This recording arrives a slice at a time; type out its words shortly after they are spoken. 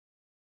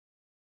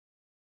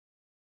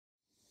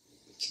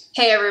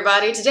Hey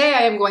everybody, today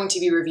I am going to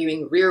be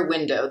reviewing Rear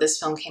Window. This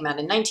film came out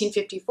in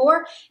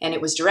 1954 and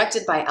it was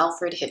directed by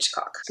Alfred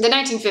Hitchcock. The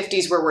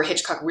 1950s were where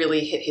Hitchcock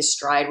really hit his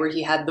stride, where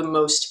he had the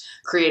most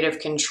creative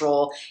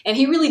control, and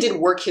he really did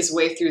work his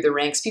way through the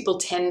ranks. People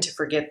tend to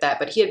forget that,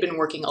 but he had been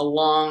working a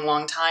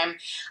long time.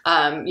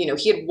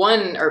 He had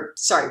won,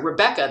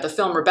 Rebecca, the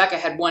film Rebecca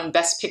had won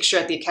Best Picture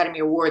at the Academy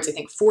Awards, I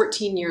think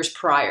 14 years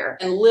prior.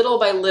 And little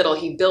by little,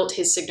 he built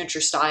his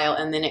signature style,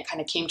 and then it kind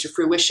of came to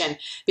fruition,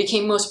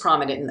 became most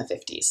prominent in the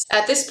 50s.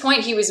 At this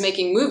point, he was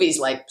making movies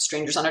like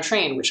Strangers on a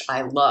Train, which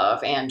I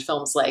love, and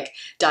films like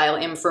Dial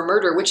M for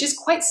Murder, which is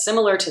quite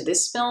similar to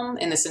this film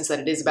in the sense that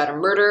it is about a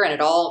murder, and it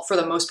all, for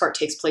the most part,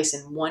 takes place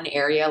in one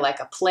area,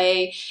 like a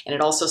play, and it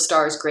also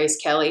stars Grace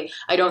Kelly.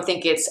 I don't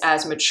think it's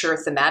as mature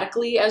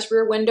thematically as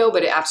Rear Window,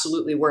 but it's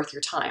absolutely worth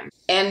your time.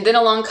 And then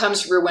along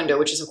comes Rear Window,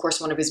 which is of course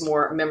one of his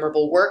more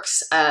memorable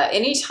works.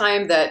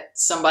 Anytime that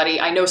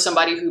I know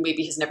somebody who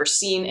maybe has never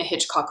seen a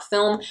Hitchcock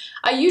film,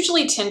 I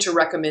usually tend to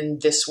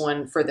recommend this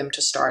one for them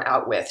to start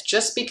out with,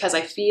 just because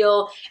I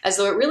feel as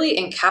though it really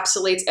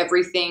encapsulates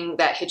everything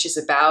that Hitch is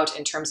about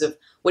in terms of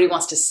what he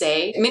wants to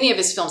say. Many of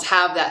his films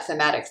have that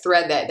thematic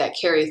thread that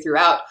carry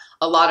throughout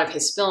a lot of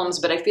his films,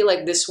 but I feel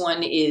like this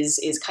one is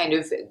kind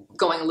of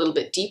going a little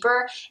bit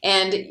deeper,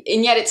 and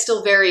yet it's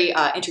still very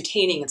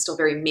entertaining and still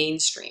very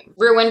mainstream.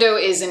 Rear Window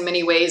is in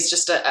many ways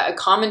just a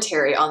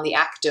commentary on the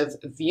act of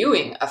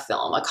viewing a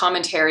film, a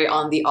commentary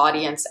on the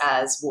audience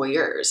as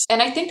voyeurs.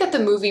 And I think that the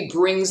movie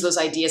brings those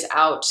ideas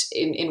out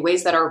in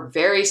ways that are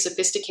very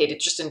sophisticated,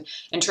 just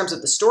in terms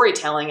of the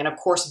storytelling, and of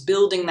course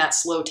building that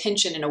slow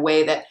tension in a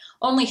way that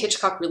only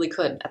Hitchcock really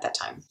could at that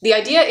time. The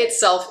idea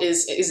itself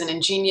is an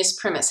ingenious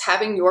premise,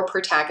 having your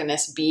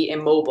protagonist be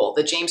immobile.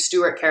 The James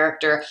Stewart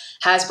character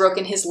has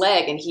broken his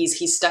leg and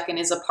he's stuck in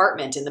his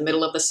apartment in the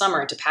middle of the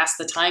summer. To pass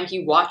the time,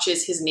 he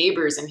watches his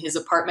neighbors in his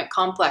apartment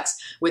complex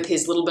with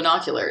his little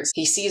binoculars.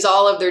 He sees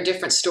all of their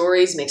different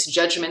stories, makes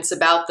judgments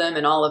about them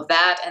and all of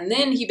that, and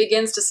then he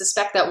begins to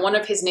suspect that one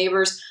of his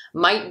neighbors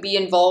might be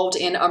involved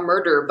in a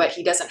murder, but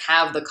he doesn't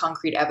have the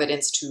concrete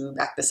evidence to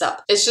back this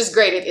up. It's just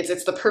great.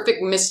 It's the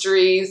perfect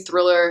mystery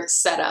thriller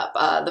setup.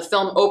 The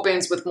film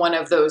opens with one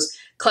of those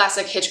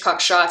classic Hitchcock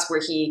shots where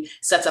he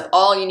sets up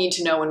all you need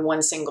to know in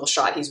one single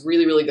shot. He's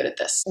really good at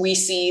this. We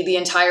see the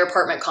entire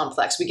apartment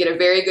complex. We get a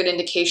very good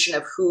indication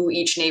of who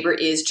each neighbor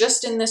is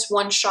just in this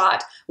one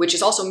shot, which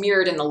is also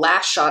mirrored in the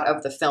last shot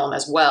of the film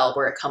as well,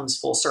 where it comes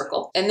full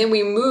circle. And then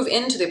we move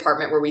into the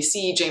apartment where we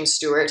see James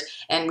Stewart,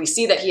 and we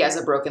see that he has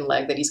a broken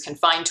leg, that he's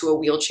confined to a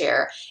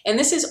wheelchair. And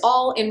this is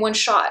all in one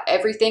shot.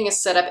 Everything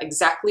is set up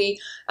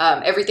exactly,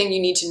 everything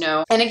you need to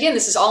know. And again,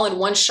 this is all in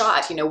one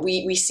shot. You know,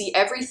 we see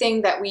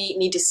everything that we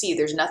need to see.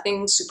 There's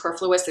nothing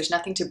superfluous, there's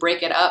nothing to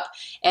break it up,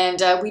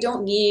 and we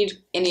don't need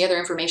any other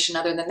information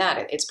other than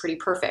that. It's pretty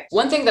perfect.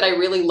 One thing that I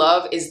really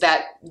love is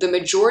that the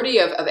majority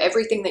of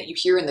everything that you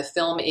hear in the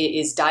film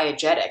is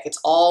diegetic. It's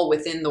all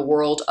within the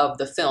world of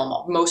the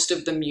film. Most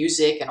of the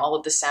music and all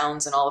of the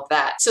sounds and all of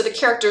that. So the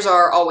characters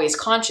are always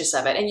conscious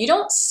of it, and you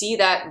don't see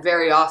that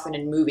very often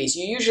in movies.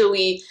 You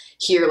usually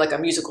hear like a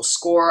musical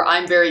score.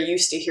 I'm very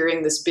used to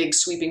hearing this big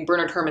sweeping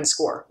Bernard Herrmann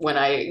score when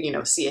I,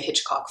 see a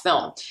Hitchcock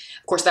film.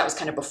 Of course, that was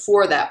kind of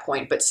before that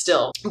point, but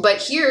still. But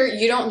here,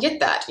 you don't get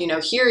that.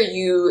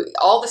 Here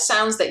all the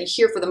sounds that you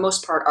hear for the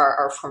most part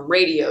are from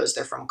radios,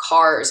 they're from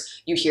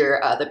cars. You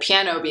hear the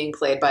piano being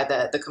played by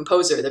the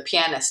composer, the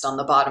pianist on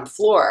the bottom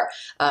floor.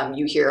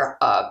 You hear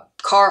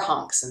car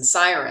honks and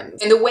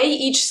sirens. And the way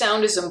each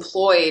sound is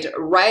employed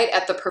right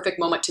at the perfect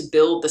moment to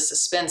build the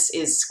suspense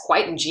is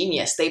quite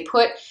ingenious. They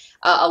put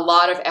a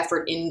lot of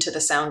effort into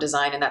the sound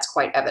design, and that's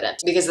quite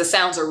evident because the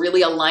sounds are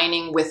really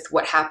aligning with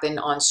what happened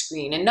on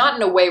screen, and not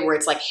in a way where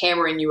it's like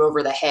hammering you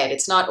over the head.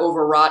 It's not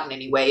overwrought in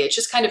any way. It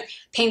just kind of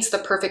paints the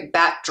perfect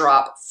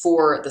backdrop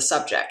for the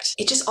subject.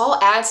 It just all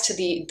adds to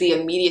the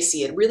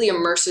immediacy. It really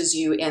immerses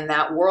you in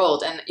that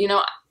world. And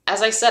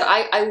as I said,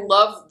 I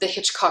love the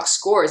Hitchcock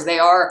scores. They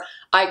are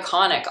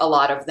iconic, a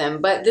lot of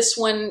them, but this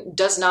one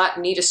does not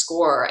need a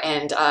score,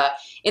 and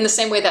in the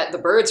same way that The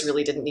Birds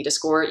really didn't need a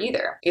score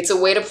either. It's a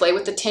way to play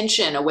with the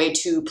tension, a way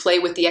to play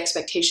with the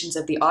expectations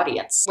of the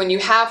audience. When you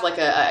have like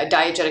a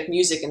diegetic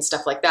music and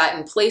stuff like that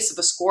in place of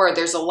a score,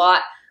 there's a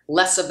lot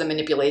less of the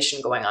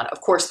manipulation going on.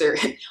 Of course, there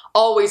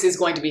always is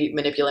going to be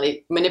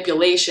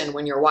manipulation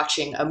when you're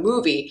watching a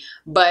movie,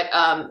 but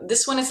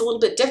this one is a little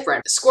bit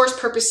different. Scores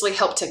purposely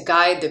help to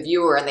guide the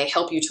viewer, and they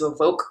help you to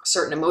evoke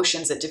certain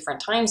emotions at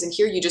different times, and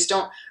here you just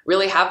don't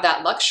really have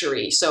that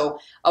luxury. So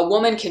a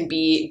woman can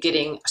be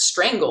getting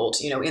strangled,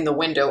 in the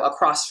window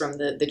across from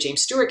the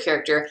James Stewart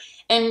character,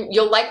 and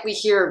you'll likely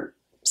hear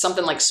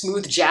something like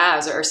smooth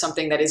jazz or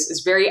something that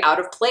is very out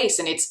of place,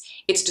 and it's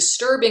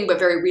disturbing but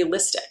very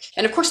realistic.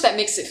 And of course that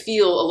makes it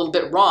feel a little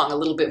bit wrong, a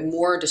little bit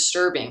more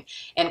disturbing.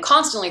 And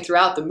constantly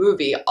throughout the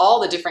movie, all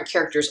the different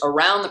characters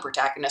around the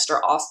protagonist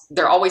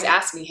they're always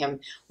asking him,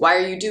 why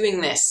are you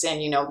doing this?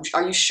 And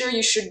are you sure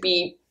you should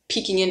be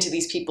peeking into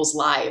these people's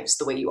lives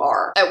the way you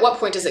are? At what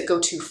point does it go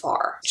too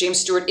far? James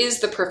Stewart is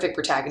the perfect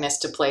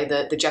protagonist to play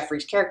the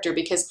Jeffries character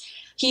because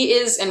he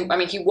is, and I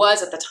mean, he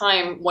was at the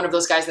time one of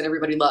those guys that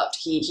everybody loved.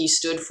 He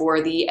stood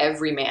for the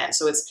everyman,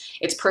 so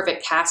it's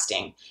perfect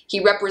casting. He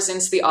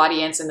represents the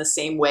audience in the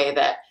same way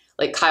that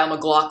like Kyle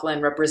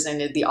MacLachlan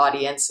represented the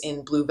audience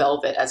in Blue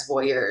Velvet as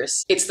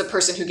voyeurs. It's the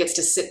person who gets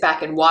to sit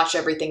back and watch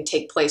everything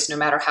take place no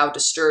matter how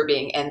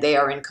disturbing, and they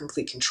are in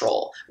complete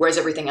control, whereas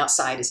everything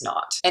outside is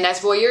not. And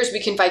as voyeurs,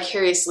 we can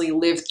vicariously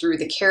live through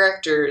the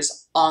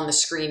characters on the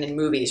screen in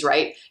movies,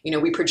 right? You know,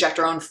 we project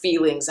our own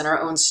feelings and our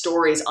own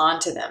stories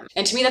onto them.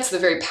 And to me, that's the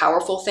very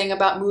powerful thing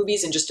about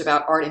movies and just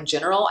about art in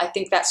general. I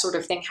think that sort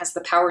of thing has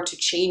the power to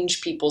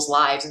change people's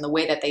lives and the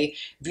way that they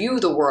view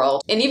the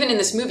world. And even in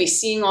this movie,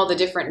 seeing all the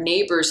different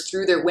neighbors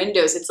through their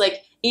windows, it's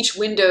like each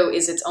window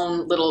is its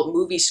own little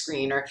movie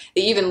screen, or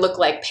they even look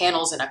like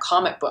panels in a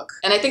comic book.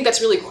 And I think that's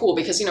really cool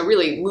because, you know,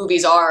 really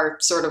movies are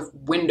sort of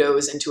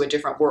windows into a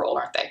different world,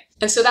 aren't they?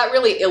 And so that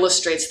really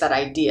illustrates that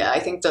idea. I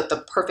think that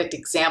the perfect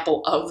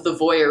example of the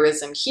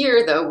voyeurism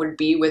here, though, would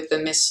be with the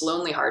Miss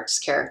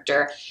Lonelyhearts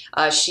character.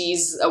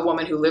 She's a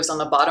woman who lives on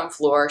the bottom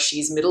floor.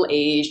 She's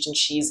middle-aged and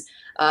she's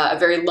a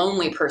very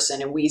lonely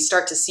person. And we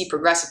start to see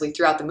progressively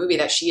throughout the movie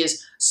that she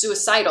is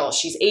suicidal.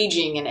 She's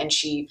aging and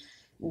she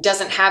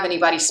doesn't have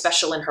anybody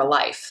special in her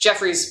life.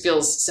 Jeffries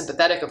feels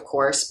sympathetic, of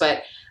course,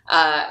 but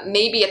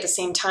maybe at the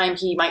same time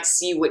he might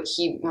see what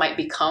he might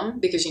become,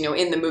 because, you know,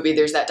 in the movie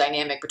there's that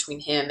dynamic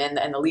between him and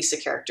the Lisa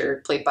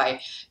character played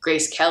by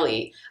Grace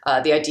Kelly,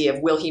 the idea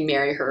of will he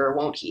marry her or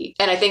won't he?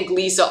 And I think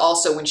Lisa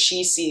also, when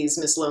she sees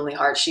Miss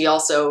Lonelyheart, she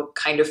also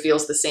kind of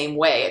feels the same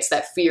way. It's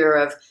that fear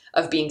of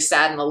being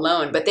sad and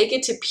alone, but they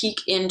get to peek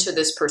into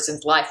this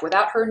person's life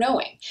without her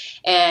knowing.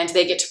 And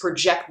they get to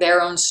project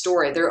their own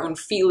story, their own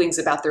feelings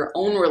about their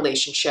own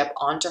relationship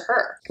onto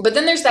her. But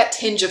then there's that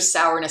tinge of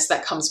sourness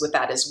that comes with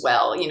that as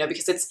well, you know,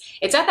 because it's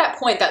at that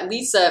point that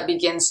Lisa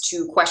begins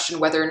to question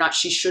whether or not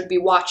she should be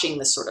watching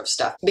this sort of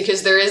stuff.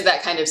 Because there is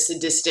that kind of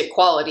sadistic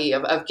quality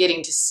of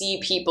getting to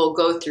see people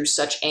go through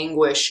such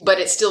anguish, but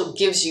it still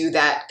gives you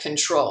that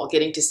control,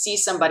 getting to see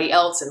somebody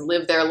else and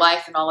live their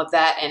life and all of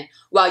that. And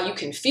while you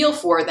can feel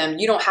for them,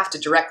 you don't have to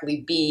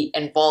directly be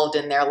involved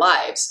in their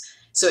lives.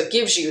 So it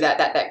gives you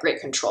that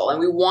great control. And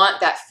we want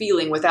that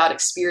feeling without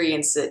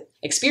experiencing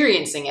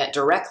it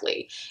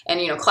directly. And,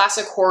 you know,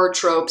 classic horror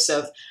tropes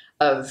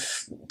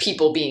of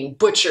people being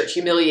butchered,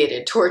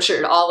 humiliated,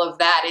 tortured, all of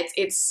that,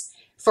 it's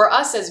for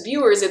us as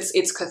viewers,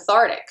 it's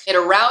cathartic. It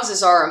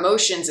arouses our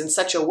emotions in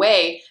such a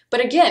way,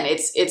 but again,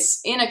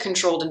 it's in a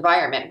controlled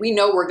environment. We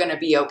know we're going to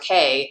be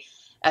okay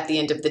at the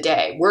end of the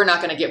day. We're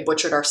not going to get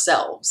butchered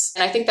ourselves.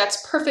 And I think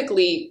that's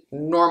perfectly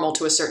normal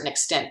to a certain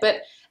extent.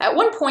 But at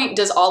one point,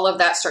 does all of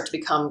that start to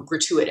become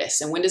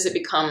gratuitous? And when does it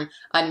become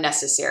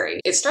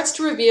unnecessary? It starts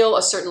to reveal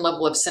a certain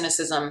level of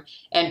cynicism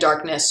and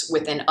darkness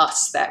within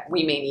us that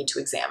we may need to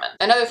examine.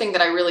 Another thing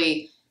that I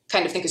really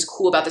kind of think is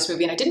cool about this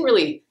movie, and I didn't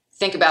really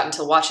think about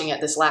until watching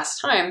it this last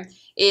time,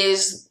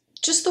 is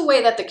just the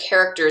way that the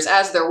characters,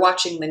 as they're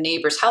watching the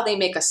neighbors, how they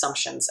make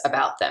assumptions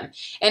about them.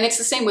 And it's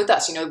the same with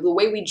us, you know, the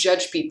way we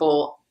judge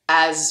people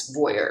as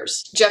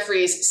voyeurs.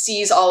 Jeffries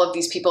sees all of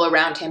these people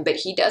around him, but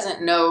he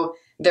doesn't know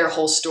their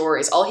whole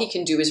stories. All he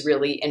can do is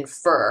really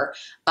infer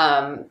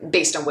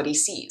based on what he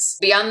sees.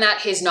 Beyond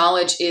that, his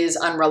knowledge is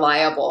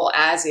unreliable,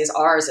 as is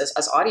ours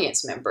as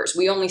audience members.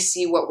 We only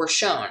see what we're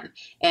shown,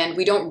 and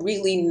we don't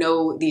really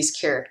know these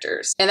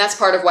characters. And that's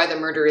part of why the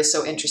murder is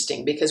so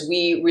interesting, because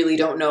we really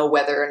don't know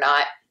whether or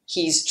not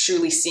he's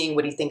truly seeing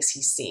what he thinks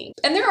he's seeing.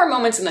 And there are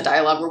moments in the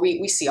dialogue where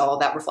we see all of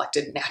that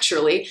reflected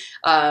naturally.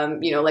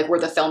 You know, like where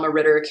the Thelma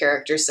Ritter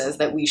character says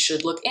that we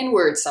should look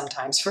inward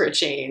sometimes for a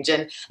change.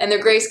 And the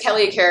Grace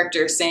Kelly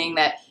character saying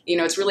that, you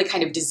know, it's really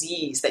kind of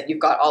disease that you've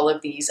got all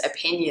of these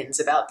opinions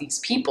about these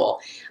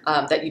people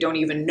that you don't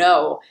even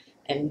know.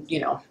 And, you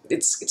know,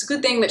 it's a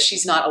good thing that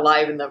she's not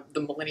alive in the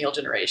millennial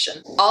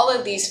generation. All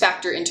of these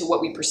factor into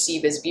what we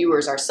perceive as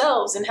viewers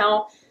ourselves and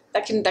how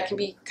that can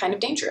be kind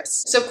of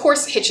dangerous. So of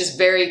course Hitch is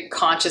very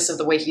conscious of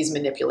the way he's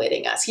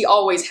manipulating us. He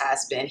always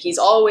has been. He's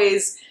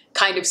always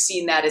kind of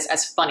seen that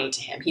as funny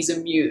to him. He's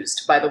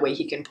amused by the way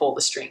he can pull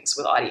the strings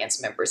with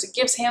audience members. It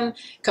gives him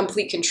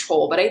complete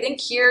control. But I think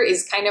here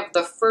is kind of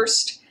the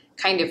first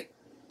kind of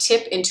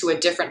tip into a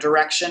different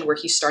direction where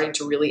he's starting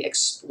to really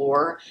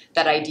explore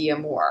that idea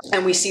more.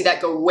 And we see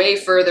that go way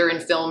further in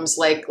films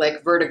like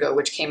Vertigo,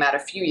 which came out a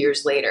few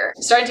years later,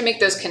 starting to make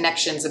those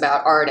connections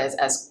about art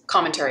as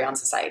commentary on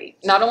society.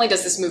 Not only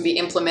does this movie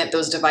implement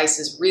those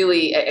devices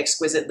really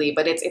exquisitely,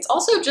 but it's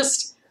also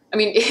just, I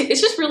mean,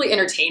 it's just really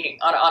entertaining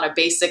on a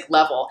basic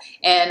level.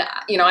 And,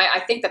 you know, I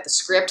think that the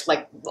script,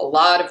 like a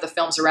lot of the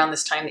films around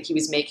this time that he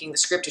was making, the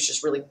script is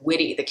just really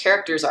witty. The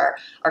characters are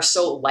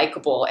so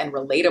likable and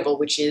relatable,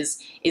 which is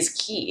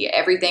key.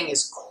 Everything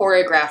is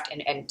choreographed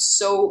and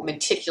so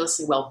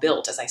meticulously well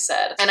built, as I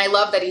said. And I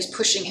love that he's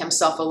pushing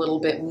himself a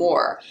little bit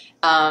more.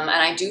 And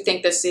I do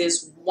think this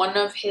is one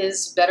of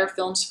his better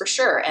films for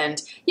sure.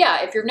 And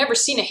yeah, if you've never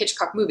seen a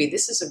Hitchcock movie,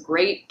 this is a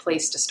great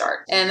place to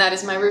start. And that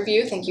is my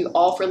review. Thank you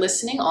all for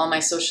listening. All my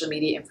social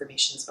media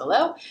information is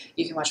below.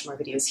 You can watch more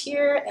videos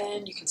here,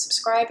 and you can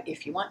subscribe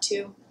if you want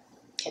to.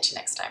 Catch you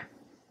next time.